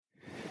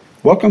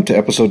Welcome to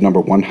episode number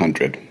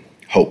 100,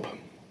 Hope.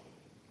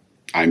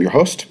 I'm your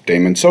host,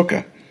 Damon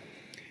Soka.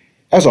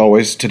 As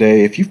always,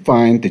 today, if you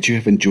find that you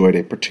have enjoyed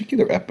a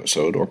particular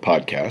episode or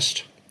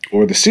podcast,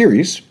 or the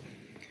series,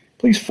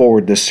 please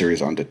forward this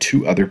series on to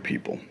 2 other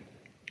people.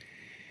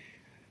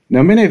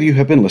 Now, many of you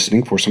have been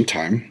listening for some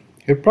time,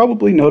 have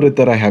probably noted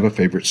that I have a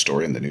favorite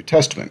story in the New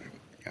Testament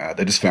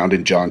that is found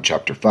in John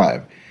chapter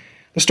 5.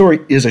 The story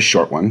is a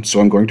short one,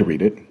 so I'm going to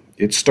read it.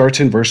 It starts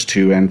in verse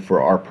 2 and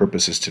for our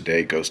purposes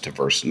today goes to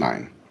verse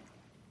 9.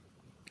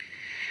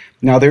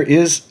 Now there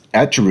is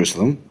at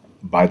Jerusalem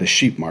by the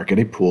sheep market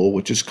a pool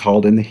which is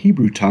called in the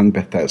Hebrew tongue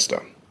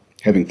Bethesda,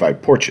 having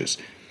 5 porches.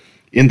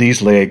 In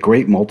these lay a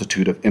great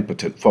multitude of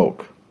impotent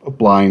folk, of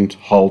blind,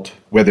 halt,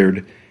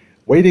 withered,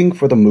 waiting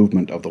for the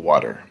movement of the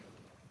water.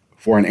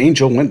 For an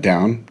angel went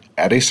down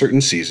at a certain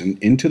season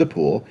into the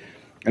pool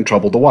and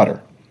troubled the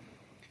water.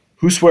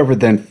 Whosoever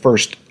then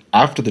first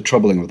after the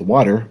troubling of the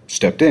water,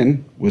 stepped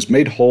in, was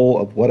made whole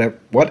of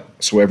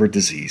whatsoever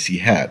disease he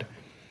had.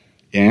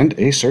 And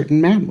a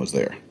certain man was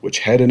there, which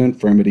had an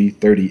infirmity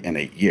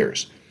 38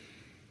 years.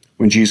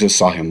 When Jesus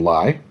saw him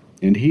lie,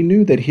 and he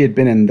knew that he had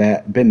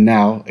been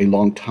now a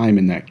long time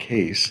in that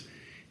case,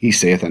 he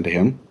saith unto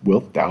him,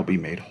 Wilt thou be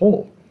made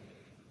whole?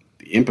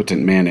 The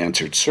impotent man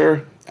answered,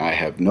 Sir, I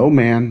have no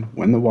man,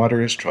 when the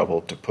water is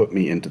troubled, to put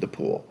me into the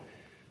pool.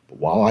 But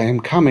while I am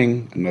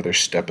coming, another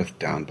steppeth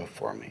down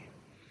before me.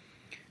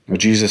 Now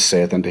Jesus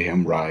saith unto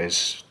him,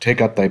 Rise, take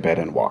up thy bed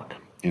and walk.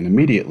 And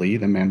immediately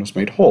the man was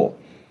made whole,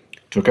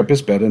 took up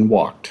his bed and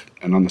walked,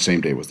 and on the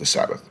same day was the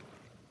Sabbath.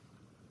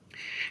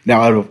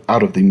 Now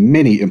out of the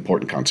many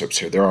important concepts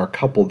here, there are a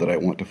couple that I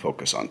want to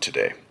focus on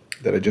today,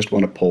 that I just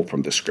want to pull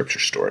from this scripture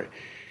story.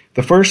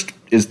 The first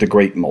is the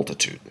great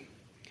multitude.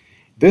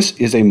 This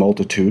is a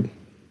multitude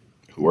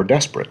who are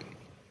desperate.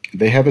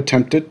 They have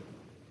attempted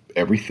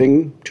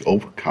everything to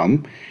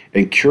overcome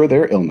and cure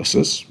their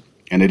illnesses,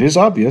 and it is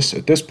obvious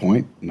at this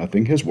point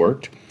nothing has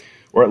worked,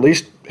 or at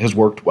least has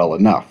worked well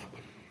enough.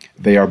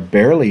 They are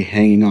barely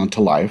hanging on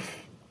to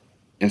life,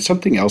 and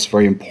something else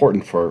very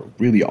important for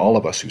really all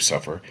of us who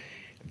suffer,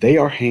 they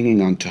are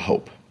hanging on to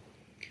hope.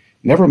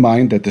 Never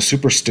mind that the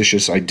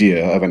superstitious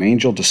idea of an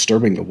angel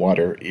disturbing the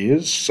water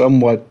is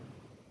somewhat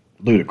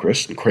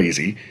ludicrous and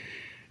crazy.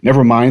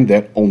 Never mind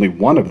that only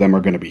one of them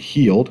are going to be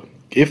healed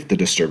if the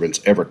disturbance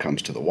ever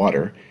comes to the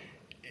water.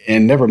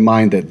 And never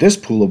mind that this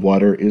pool of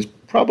water is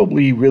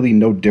probably really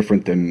no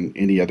different than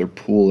any other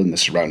pool in the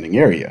surrounding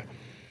area.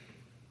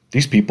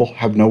 These people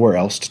have nowhere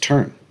else to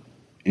turn.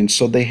 And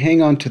so they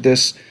hang on to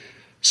this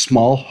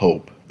small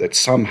hope that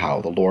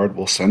somehow the Lord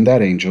will send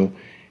that angel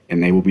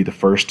and they will be the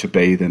first to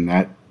bathe in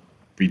that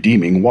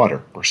redeeming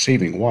water or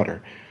saving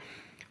water.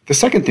 The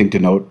second thing to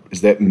note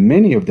is that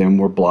many of them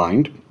were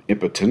blind,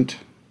 impotent,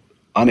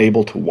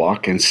 unable to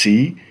walk and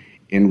see,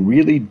 and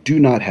really do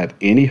not have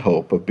any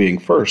hope of being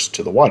first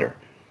to the water.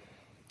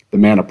 The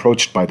man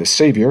approached by the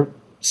Savior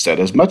said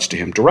as much to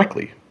him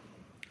directly.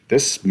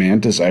 This man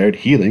desired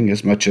healing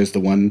as much as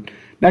the one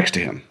next to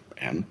him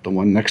and the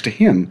one next to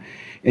him,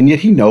 and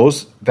yet he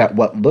knows that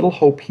what little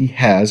hope he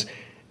has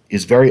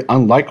is very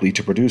unlikely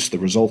to produce the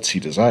results he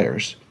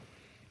desires.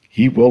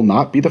 He will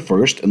not be the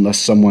first unless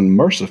someone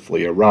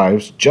mercifully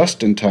arrives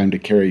just in time to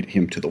carry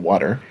him to the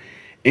water,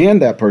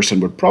 and that person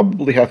would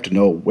probably have to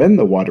know when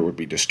the water would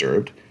be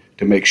disturbed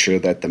to make sure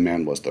that the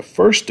man was the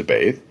first to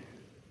bathe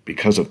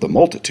because of the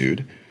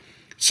multitude.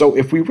 So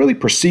if we really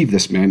perceive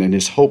this man and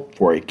his hope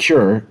for a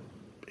cure,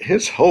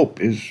 his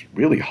hope is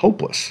really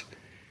hopeless,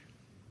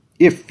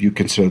 if you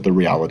consider the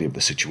reality of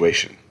the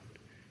situation.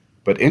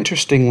 But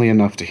interestingly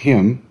enough to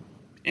him,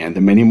 and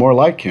the many more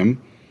like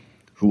him,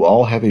 who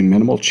all have a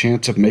minimal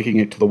chance of making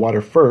it to the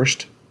water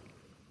first,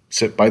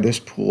 sit by this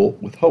pool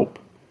with hope.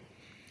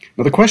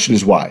 Now the question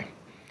is why?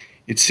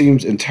 It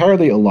seems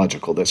entirely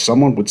illogical that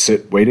someone would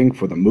sit waiting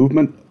for the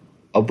movement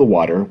of the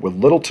water with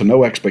little to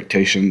no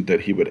expectation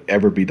that he would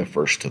ever be the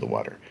first to the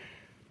water.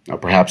 Now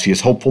perhaps he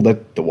is hopeful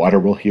that the water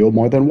will heal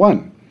more than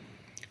one.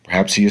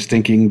 Perhaps he is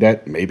thinking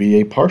that maybe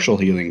a partial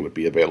healing would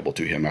be available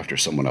to him after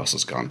someone else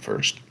has gone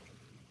first.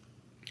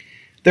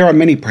 There are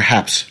many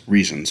perhaps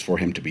reasons for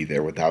him to be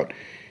there without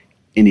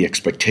any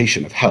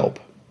expectation of help.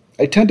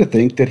 I tend to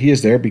think that he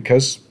is there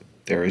because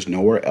there is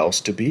nowhere else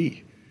to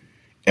be.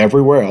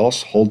 Everywhere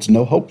else holds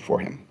no hope for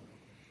him.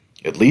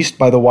 At least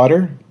by the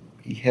water,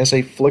 he has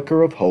a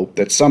flicker of hope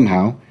that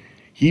somehow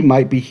he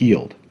might be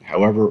healed,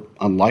 however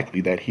unlikely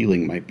that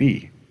healing might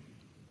be.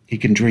 He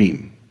can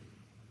dream.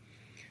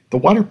 The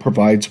water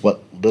provides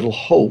what little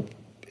hope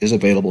is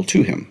available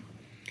to him.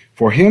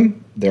 For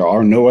him, there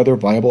are no other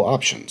viable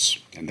options,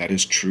 and that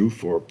is true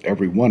for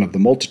every one of the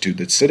multitude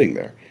that's sitting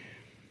there.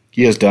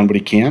 He has done what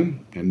he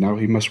can, and now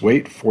he must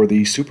wait for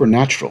the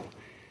supernatural,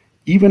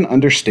 even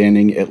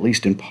understanding, at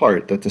least in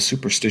part, that the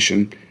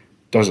superstition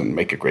doesn't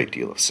make a great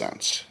deal of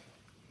sense.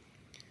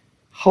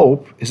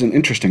 Hope is an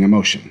interesting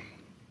emotion.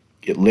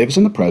 It lives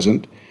in the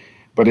present,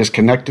 but is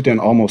connected in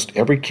almost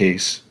every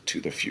case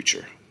to the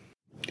future.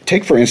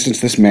 Take, for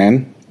instance, this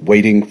man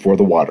waiting for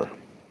the water.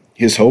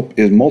 His hope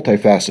is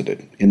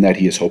multifaceted in that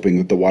he is hoping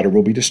that the water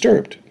will be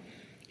disturbed.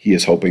 He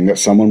is hoping that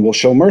someone will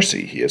show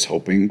mercy. He is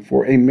hoping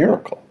for a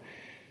miracle.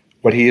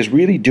 What he is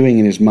really doing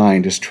in his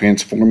mind is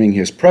transforming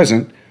his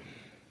present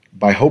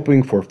by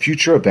hoping for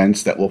future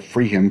events that will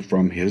free him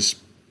from his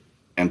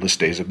endless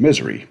days of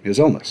misery, his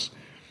illness.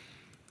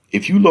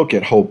 If you look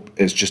at hope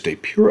as just a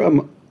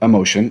pure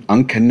emotion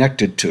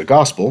unconnected to the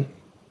gospel,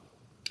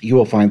 you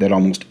will find that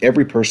almost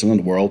every person in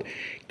the world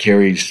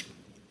carries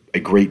a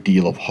great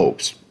deal of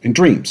hopes and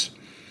dreams.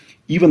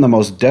 Even the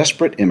most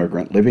desperate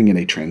immigrant living in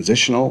a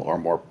transitional or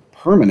more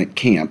permanent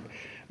camp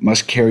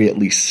must carry at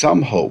least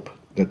some hope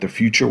that the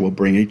future will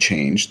bring a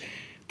change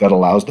that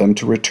allows them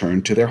to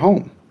return to their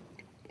home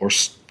or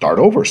start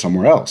over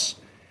somewhere else.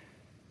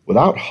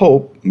 Without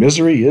hope,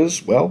 misery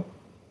is, well,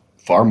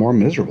 far more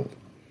miserable.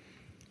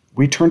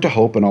 We turn to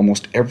hope in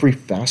almost every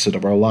facet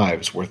of our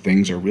lives where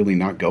things are really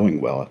not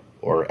going well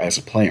or as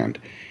planned,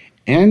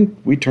 and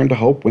we turn to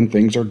hope when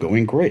things are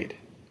going great.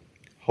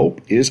 Hope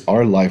is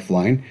our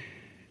lifeline,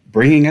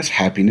 bringing us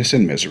happiness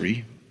in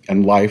misery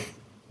and life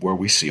where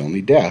we see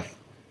only death.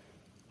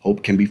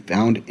 Hope can be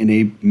found in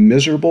a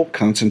miserable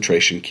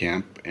concentration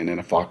camp and in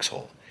a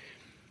foxhole.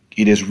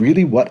 It is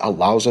really what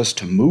allows us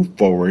to move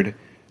forward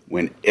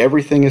when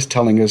everything is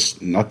telling us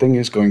nothing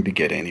is going to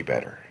get any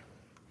better.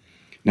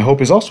 Now,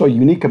 hope is also a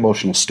unique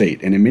emotional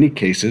state, and in many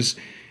cases,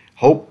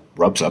 hope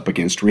rubs up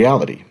against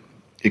reality.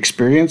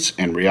 Experience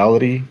and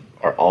reality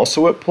are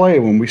also at play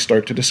when we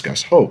start to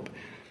discuss hope.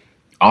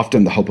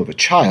 Often the hope of a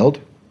child,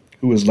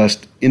 who is less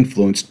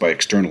influenced by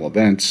external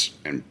events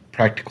and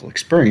practical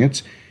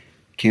experience,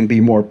 can be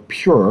more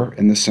pure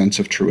in the sense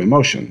of the true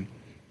emotion.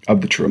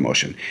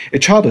 A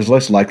child is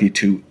less likely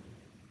to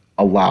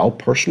allow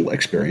personal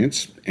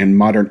experience and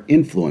modern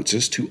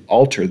influences to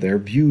alter their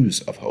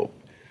views of hope.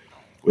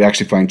 We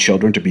actually find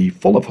children to be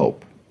full of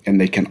hope, and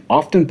they can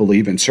often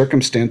believe in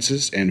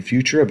circumstances and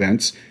future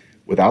events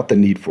without the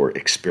need for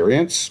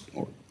experience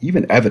or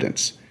even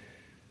evidence.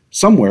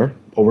 Somewhere,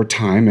 over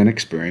time and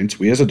experience,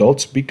 we as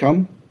adults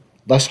become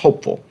less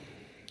hopeful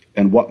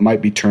and what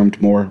might be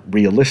termed more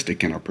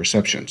realistic in our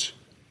perceptions.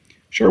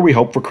 Sure, we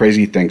hope for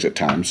crazy things at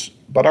times,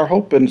 but our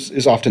hope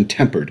is often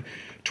tempered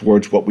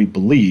towards what we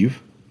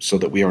believe so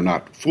that we are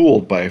not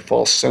fooled by a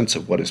false sense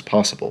of what is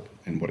possible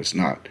and what is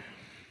not.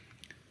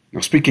 Now,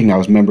 speaking now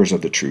as members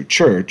of the true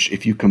church,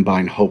 if you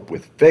combine hope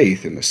with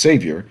faith in the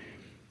Savior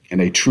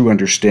and a true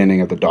understanding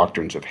of the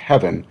doctrines of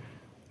heaven,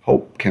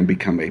 hope can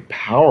become a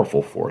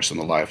powerful force in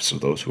the lives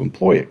of those who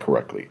employ it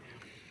correctly.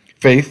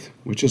 Faith,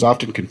 which is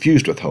often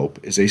confused with hope,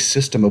 is a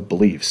system of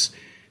beliefs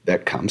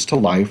that comes to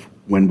life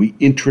when we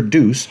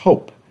introduce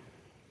hope.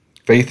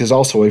 Faith is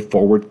also a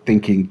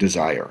forward-thinking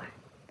desire.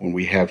 When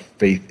we have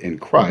faith in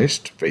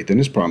Christ, faith in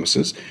his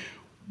promises,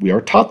 we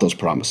are taught those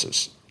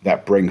promises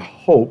that bring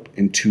hope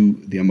into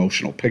the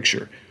emotional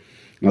picture.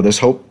 Now, this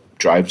hope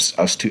drives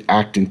us to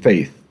act in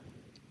faith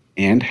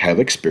and have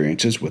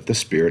experiences with the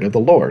Spirit of the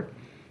Lord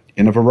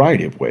in a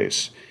variety of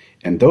ways.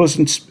 And those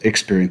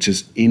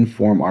experiences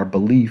inform our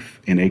belief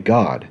in a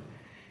God,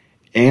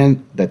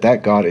 and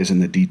that God is in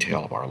the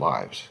detail of our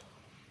lives.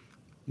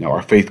 Now,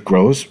 our faith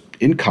grows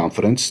in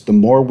confidence the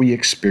more we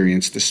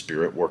experience the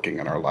Spirit working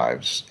in our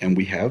lives, and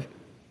we have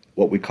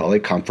what we call a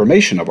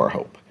confirmation of our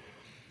hope.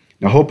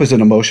 Now, hope is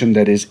an emotion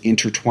that is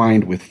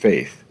intertwined with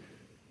faith.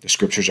 The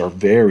scriptures are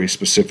very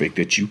specific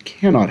that you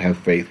cannot have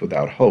faith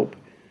without hope.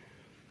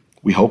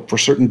 We hope for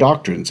certain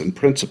doctrines and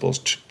principles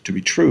to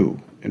be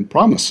true and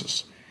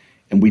promises,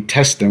 and we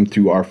test them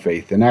through our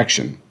faith in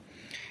action.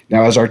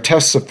 Now, as our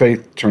tests of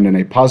faith turn in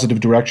a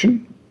positive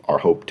direction, our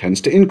hope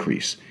tends to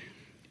increase.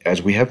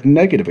 As we have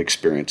negative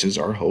experiences,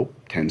 our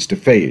hope tends to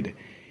fade.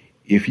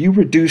 If you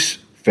reduce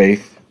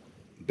faith,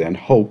 then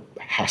hope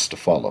has to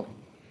follow.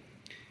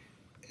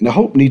 Now,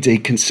 hope needs a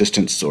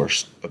consistent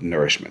source of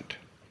nourishment.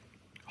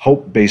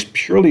 Hope based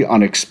purely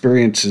on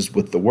experiences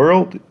with the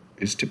world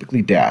is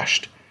typically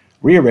dashed,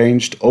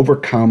 rearranged,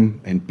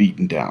 overcome, and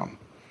beaten down.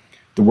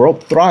 The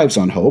world thrives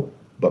on hope,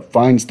 but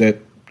finds that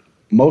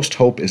most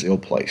hope is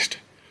ill-placed.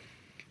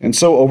 And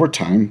so over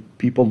time,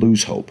 people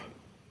lose hope,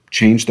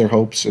 change their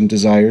hopes and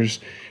desires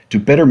to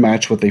better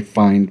match what they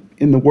find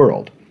in the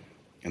world.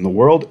 And the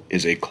world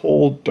is a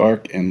cold,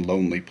 dark, and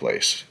lonely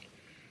place.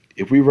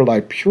 If we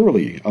rely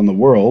purely on the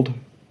world,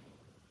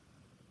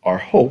 our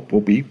hope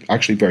will be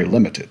actually very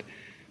limited.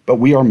 But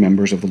we are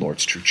members of the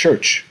Lord's true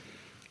church,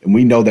 and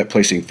we know that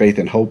placing faith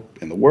and hope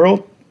in the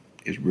world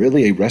is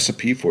really a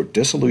recipe for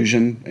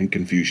disillusion and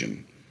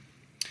confusion.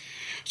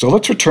 So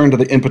let's return to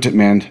the impotent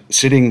man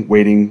sitting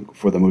waiting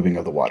for the moving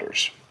of the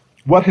waters.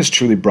 What has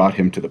truly brought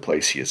him to the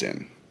place he is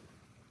in?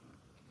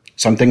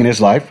 Something in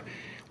his life,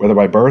 whether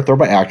by birth or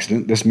by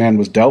accident, this man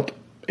was dealt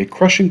a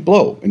crushing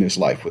blow in his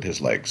life with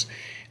his legs.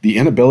 The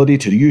inability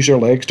to use your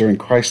legs during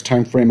Christ's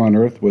time frame on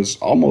earth was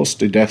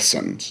almost a death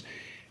sentence.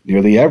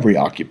 Nearly every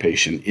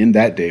occupation in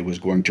that day was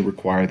going to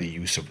require the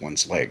use of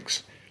one's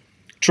legs.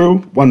 True,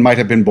 one might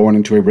have been born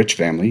into a rich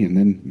family, and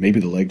then maybe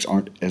the legs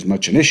aren't as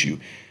much an issue,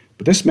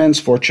 but this man's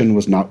fortune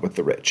was not with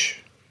the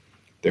rich.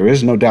 There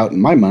is no doubt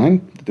in my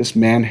mind that this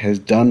man has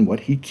done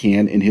what he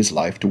can in his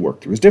life to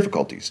work through his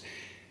difficulties.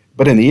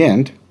 But in the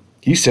end,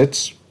 he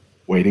sits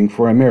waiting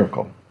for a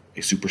miracle,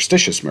 a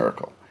superstitious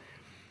miracle.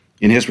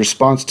 In his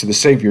response to the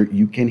Savior,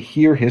 you can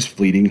hear his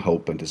fleeting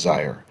hope and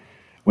desire.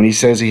 When he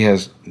says he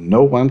has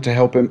no one to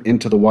help him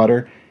into the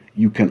water,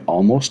 you can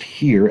almost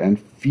hear and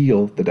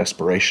feel the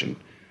desperation.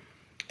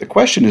 The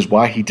question is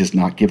why he does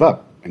not give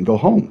up and go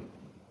home.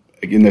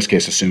 In this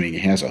case, assuming he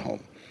has a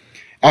home.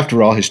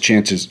 After all, his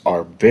chances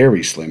are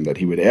very slim that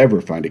he would ever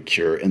find a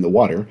cure in the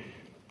water,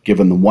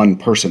 given the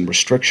one-person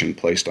restriction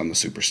placed on the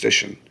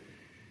superstition.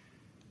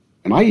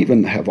 And I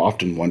even have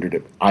often wondered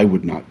if I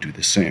would not do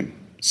the same,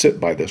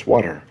 sit by this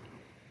water.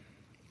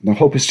 Now,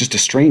 hope is just a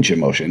strange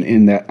emotion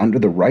in that under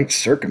the right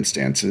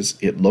circumstances,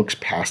 it looks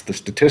past the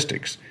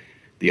statistics,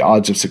 the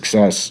odds of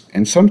success,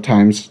 and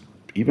sometimes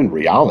even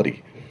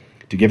reality,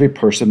 to give a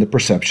person the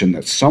perception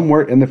that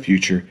somewhere in the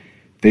future,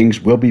 things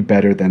will be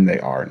better than they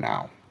are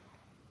now.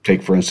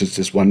 Take, for instance,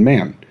 this one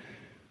man.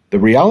 The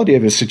reality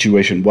of his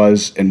situation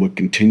was and would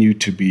continue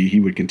to be, he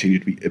would continue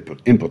to be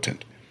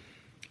impotent.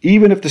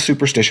 Even if the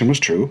superstition was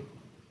true,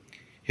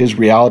 his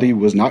reality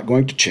was not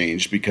going to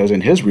change because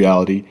in his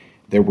reality,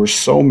 there were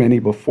so many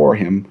before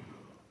him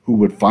who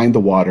would find the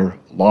water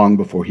long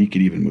before he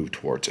could even move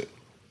towards it.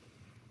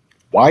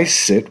 Why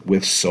sit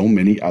with so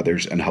many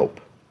others and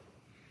hope?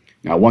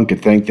 Now, one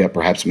could think that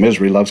perhaps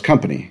misery loves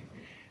company,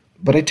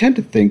 but I tend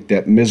to think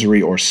that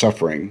misery or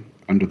suffering,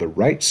 under the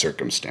right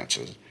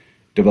circumstances,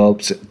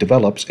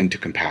 develops into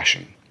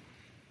compassion.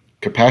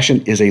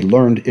 Compassion is a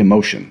learned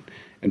emotion,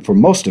 and for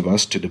most of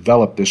us to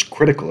develop this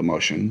critical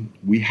emotion,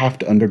 we have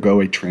to undergo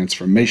a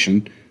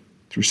transformation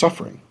through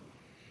suffering.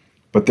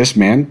 But this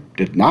man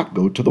did not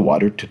go to the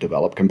water to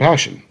develop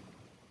compassion.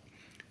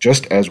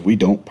 Just as we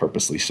don't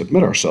purposely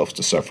submit ourselves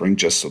to suffering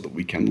just so that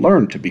we can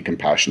learn to be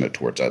compassionate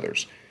towards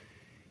others.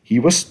 He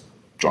was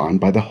drawn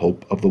by the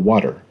hope of the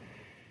water.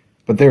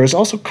 But there is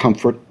also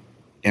comfort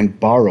and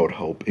borrowed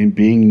hope in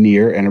being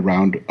near and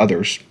around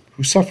others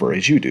who suffer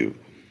as you do.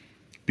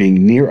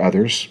 Being near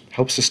others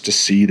helps us to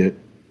see that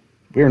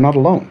we are not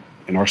alone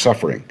in our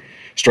suffering.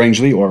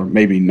 Strangely, or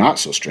maybe not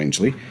so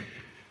strangely,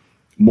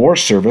 more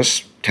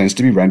service tends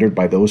to be rendered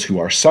by those who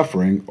are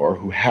suffering or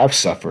who have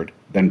suffered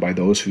than by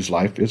those whose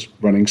life is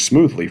running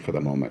smoothly for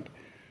the moment.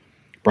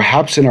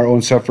 Perhaps in our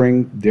own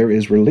suffering, there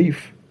is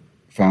relief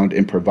found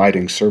in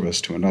providing service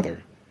to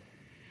another.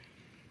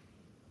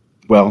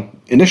 Well,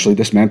 initially,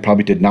 this man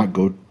probably did not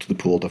go to the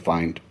pool to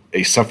find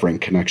a suffering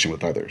connection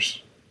with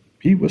others.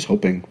 He was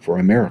hoping for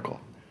a miracle.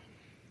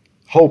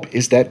 Hope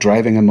is that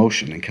driving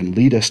emotion and can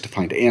lead us to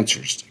find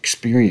answers,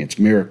 experience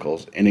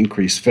miracles, and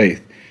increase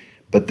faith.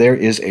 But there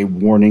is a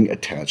warning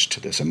attached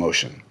to this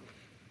emotion.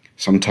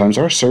 Sometimes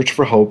our search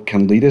for hope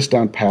can lead us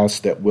down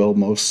paths that will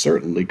most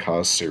certainly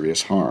cause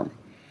serious harm.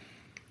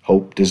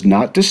 Hope does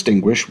not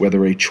distinguish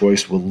whether a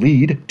choice will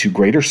lead to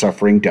greater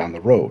suffering down the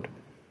road.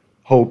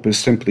 Hope is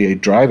simply a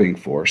driving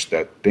force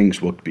that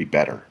things will be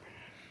better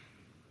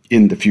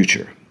in the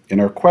future.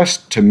 In our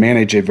quest to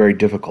manage a very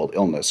difficult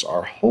illness,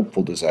 our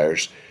hopeful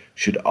desires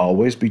should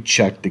always be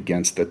checked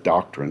against the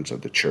doctrines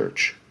of the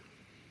church.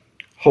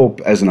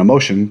 Hope as an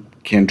emotion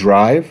can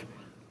drive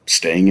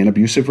staying in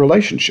abusive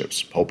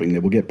relationships, hoping they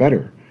will get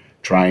better,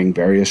 trying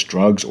various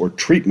drugs or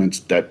treatments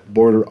that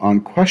border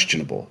on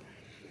questionable.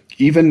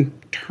 Even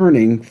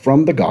turning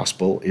from the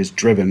gospel is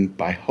driven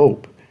by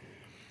hope.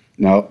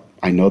 Now,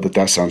 I know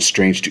that sounds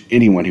strange to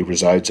anyone who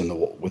resides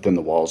within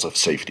the walls of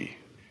safety.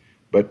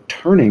 But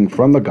turning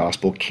from the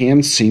gospel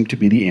can seem to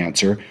be the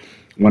answer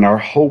when our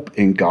hope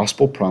in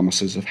gospel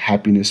promises of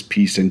happiness,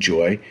 peace, and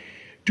joy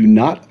do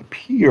not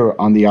appear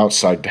on the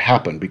outside to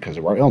happen because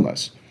of our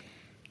illness.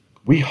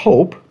 We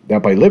hope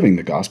that by living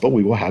the gospel,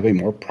 we will have a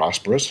more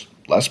prosperous,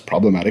 less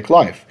problematic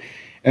life.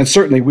 And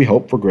certainly we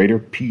hope for greater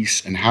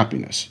peace and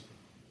happiness.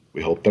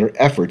 We hope that our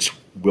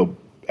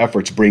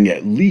efforts bring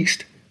at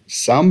least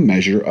some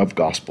measure of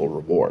gospel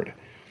reward.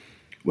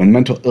 When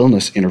mental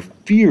illness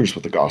interferes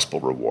with the gospel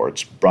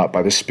rewards brought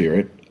by the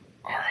Spirit,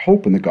 our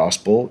hope in the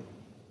gospel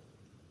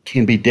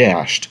can be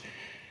dashed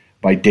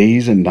by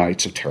days and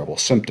nights of terrible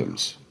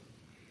symptoms.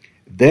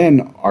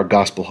 Then our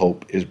gospel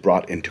hope is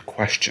brought into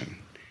question,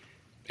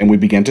 and we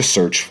begin to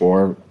search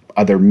for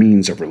other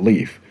means of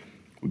relief.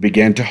 We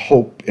begin to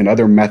hope in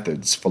other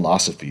methods,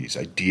 philosophies,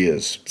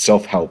 ideas,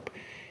 self-help,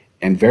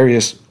 and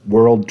various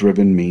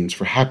world-driven means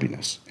for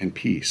happiness and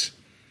peace.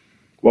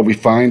 What we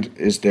find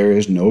is there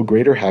is no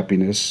greater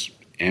happiness,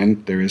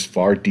 and there is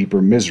far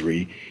deeper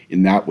misery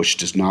in that which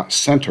does not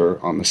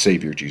center on the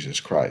Savior Jesus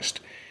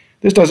Christ.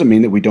 This doesn't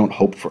mean that we don't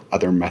hope for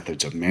other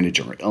methods of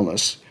managing our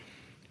illness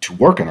to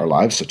work in our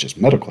lives, such as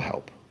medical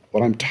help.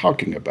 What I'm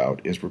talking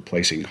about is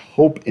replacing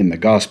hope in the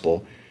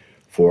gospel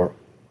for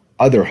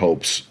other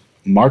hopes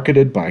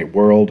marketed by a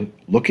world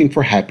looking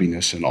for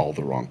happiness in all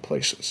the wrong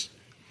places.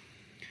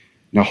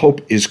 Now,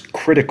 hope is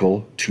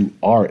critical to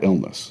our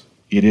illness.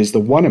 It is the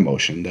one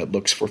emotion that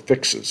looks for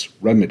fixes,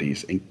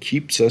 remedies, and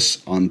keeps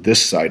us on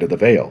this side of the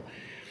veil.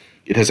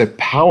 It has a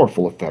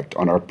powerful effect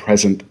on our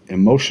present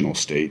emotional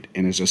state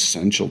and is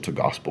essential to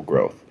gospel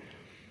growth.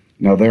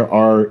 Now, there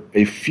are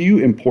a few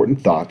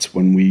important thoughts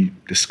when we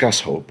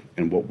discuss hope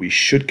and what we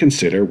should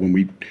consider when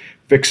we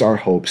fix our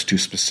hopes to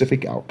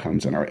specific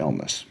outcomes in our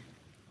illness.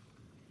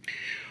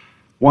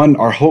 One,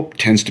 our hope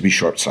tends to be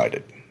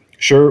short-sighted.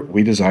 Sure,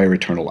 we desire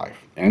eternal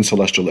life and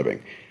celestial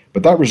living,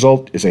 but that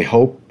result is a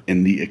hope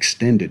in the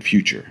extended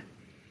future.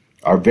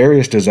 Our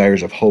various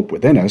desires of hope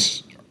within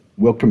us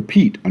will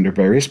compete under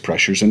various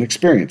pressures and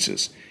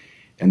experiences,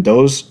 and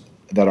those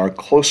that are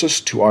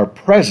closest to our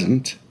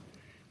present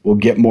will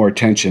get more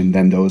attention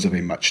than those of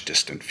a much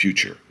distant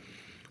future.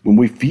 When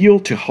we feel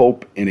to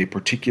hope in a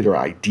particular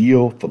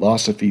ideal,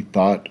 philosophy,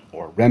 thought,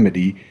 or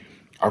remedy,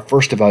 our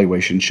first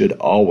evaluation should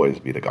always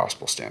be the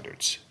gospel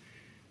standards.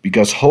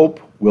 Because hope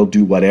will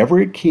do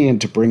whatever it can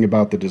to bring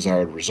about the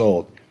desired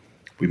result,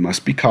 we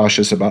must be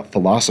cautious about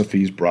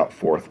philosophies brought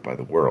forth by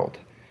the world.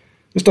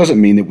 This doesn't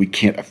mean that we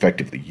can't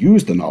effectively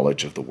use the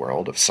knowledge of the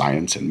world, of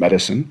science and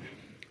medicine,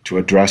 to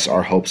address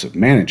our hopes of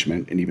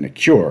management and even a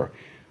cure.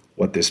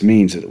 What this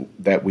means is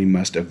that we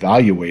must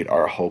evaluate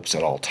our hopes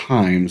at all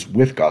times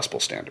with gospel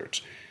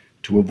standards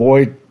to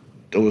avoid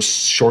those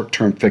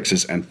short-term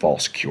fixes and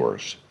false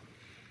cures.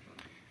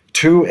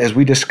 2, as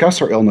we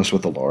discuss our illness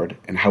with the Lord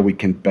and how we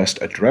can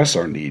best address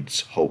our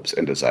needs, hopes,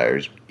 and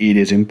desires, it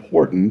is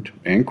important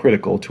and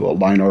critical to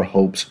align our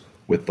hopes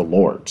with the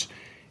Lord's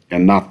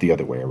and not the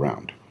other way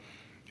around.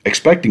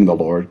 Expecting the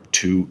Lord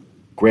to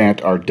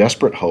grant our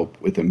desperate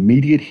hope with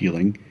immediate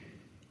healing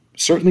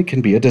certainly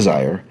can be a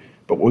desire,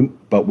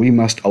 but we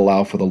must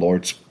allow for the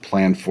Lord's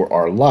plan for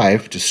our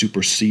life to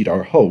supersede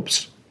our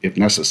hopes, if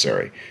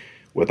necessary,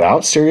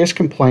 without serious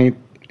complaint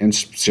and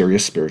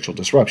serious spiritual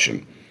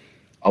disruption.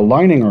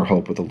 Aligning our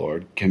hope with the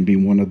Lord can be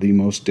one of the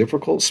most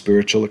difficult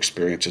spiritual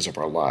experiences of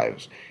our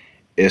lives,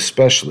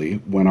 especially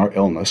when our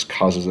illness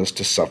causes us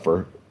to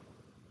suffer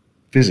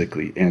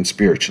physically and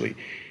spiritually,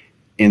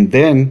 and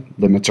then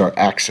limits our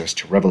access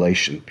to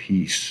revelation,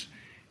 peace,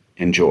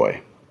 and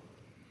joy.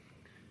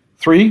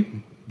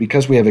 3,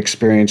 because we have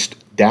experienced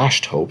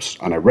dashed hopes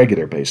on a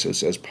regular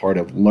basis as part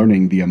of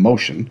learning the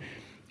emotion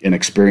in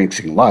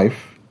experiencing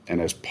life and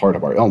as part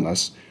of our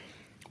illness,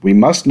 we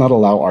must not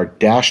allow our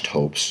dashed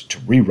hopes to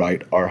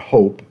rewrite our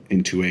hope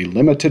into a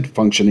limited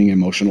functioning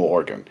emotional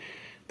organ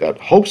that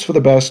hopes for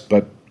the best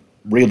but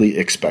really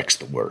expects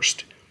the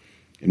worst.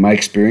 In my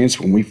experience,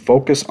 when we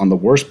focus on the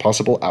worst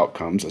possible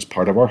outcomes as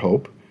part of our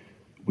hope,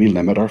 we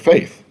limit our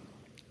faith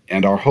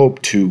and our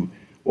hope to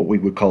what we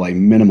would call a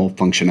minimal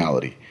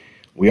functionality.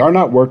 We are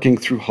not working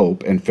through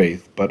hope and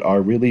faith, but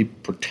are really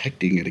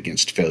protecting it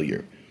against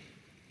failure.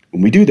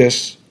 When we do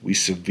this, we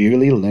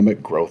severely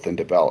limit growth and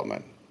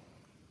development.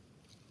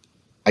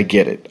 I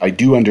get it. I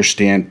do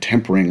understand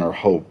tempering our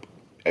hope,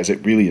 as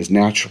it really is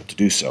natural to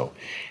do so.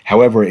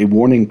 However, a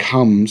warning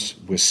comes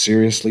with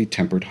seriously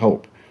tempered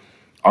hope.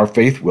 Our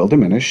faith will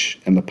diminish,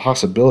 and the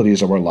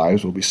possibilities of our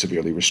lives will be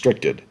severely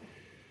restricted.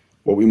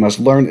 What we must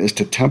learn is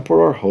to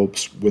temper our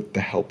hopes with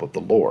the help of the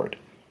Lord.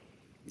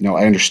 Now,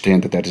 I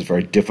understand that is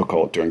very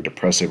difficult during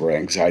depressive or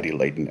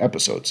anxiety-laden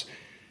episodes,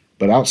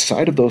 but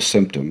outside of those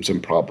symptoms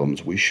and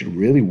problems, we should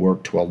really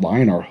work to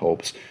align our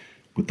hopes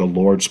with the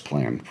Lord's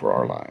plan for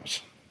our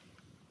lives.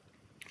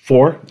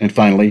 4, and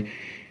finally,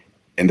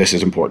 and this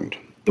is important,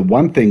 the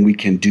one thing we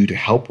can do to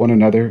help one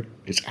another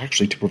is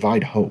actually to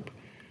provide hope.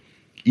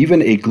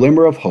 Even a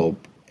glimmer of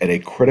hope at a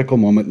critical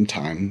moment in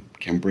time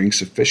can bring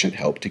sufficient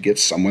help to get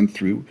someone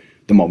through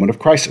the moment of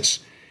crisis.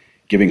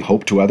 Giving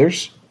hope to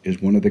others is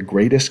one of the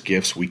greatest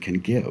gifts we can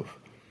give.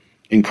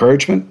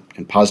 Encouragement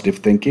and positive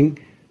thinking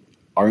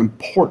are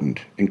important,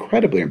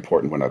 incredibly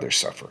important when others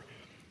suffer.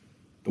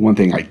 The one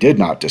thing I did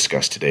not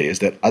discuss today is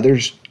that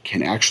others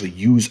can actually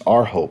use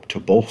our hope to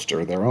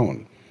bolster their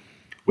own.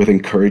 With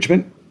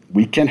encouragement,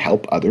 we can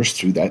help others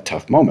through that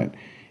tough moment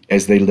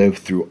as they live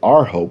through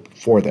our hope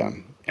for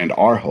them and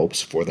our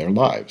hopes for their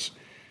lives.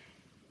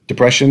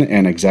 Depression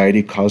and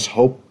anxiety cause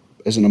hope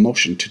as an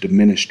emotion to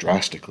diminish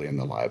drastically in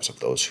the lives of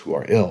those who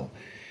are ill.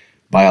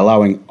 By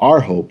allowing our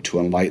hope to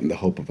enlighten the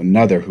hope of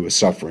another who is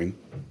suffering,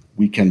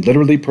 we can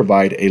literally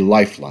provide a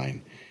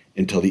lifeline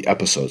until the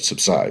episode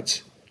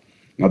subsides.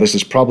 Now, this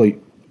is probably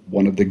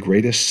one of the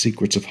greatest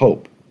secrets of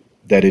hope,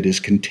 that it is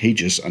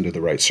contagious under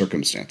the right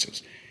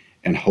circumstances,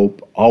 and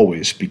hope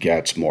always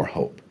begets more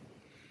hope.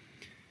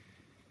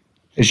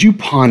 As you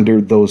ponder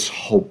those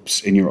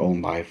hopes in your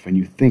own life and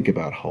you think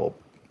about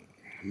hope,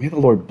 may the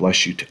Lord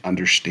bless you to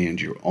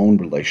understand your own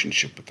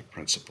relationship with the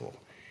principle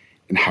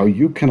and how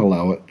you can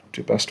allow it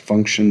to best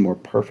function more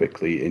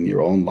perfectly in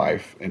your own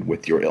life and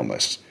with your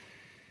illness.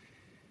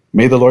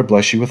 May the Lord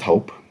bless you with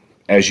hope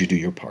as you do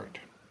your part.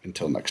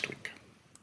 Until next week.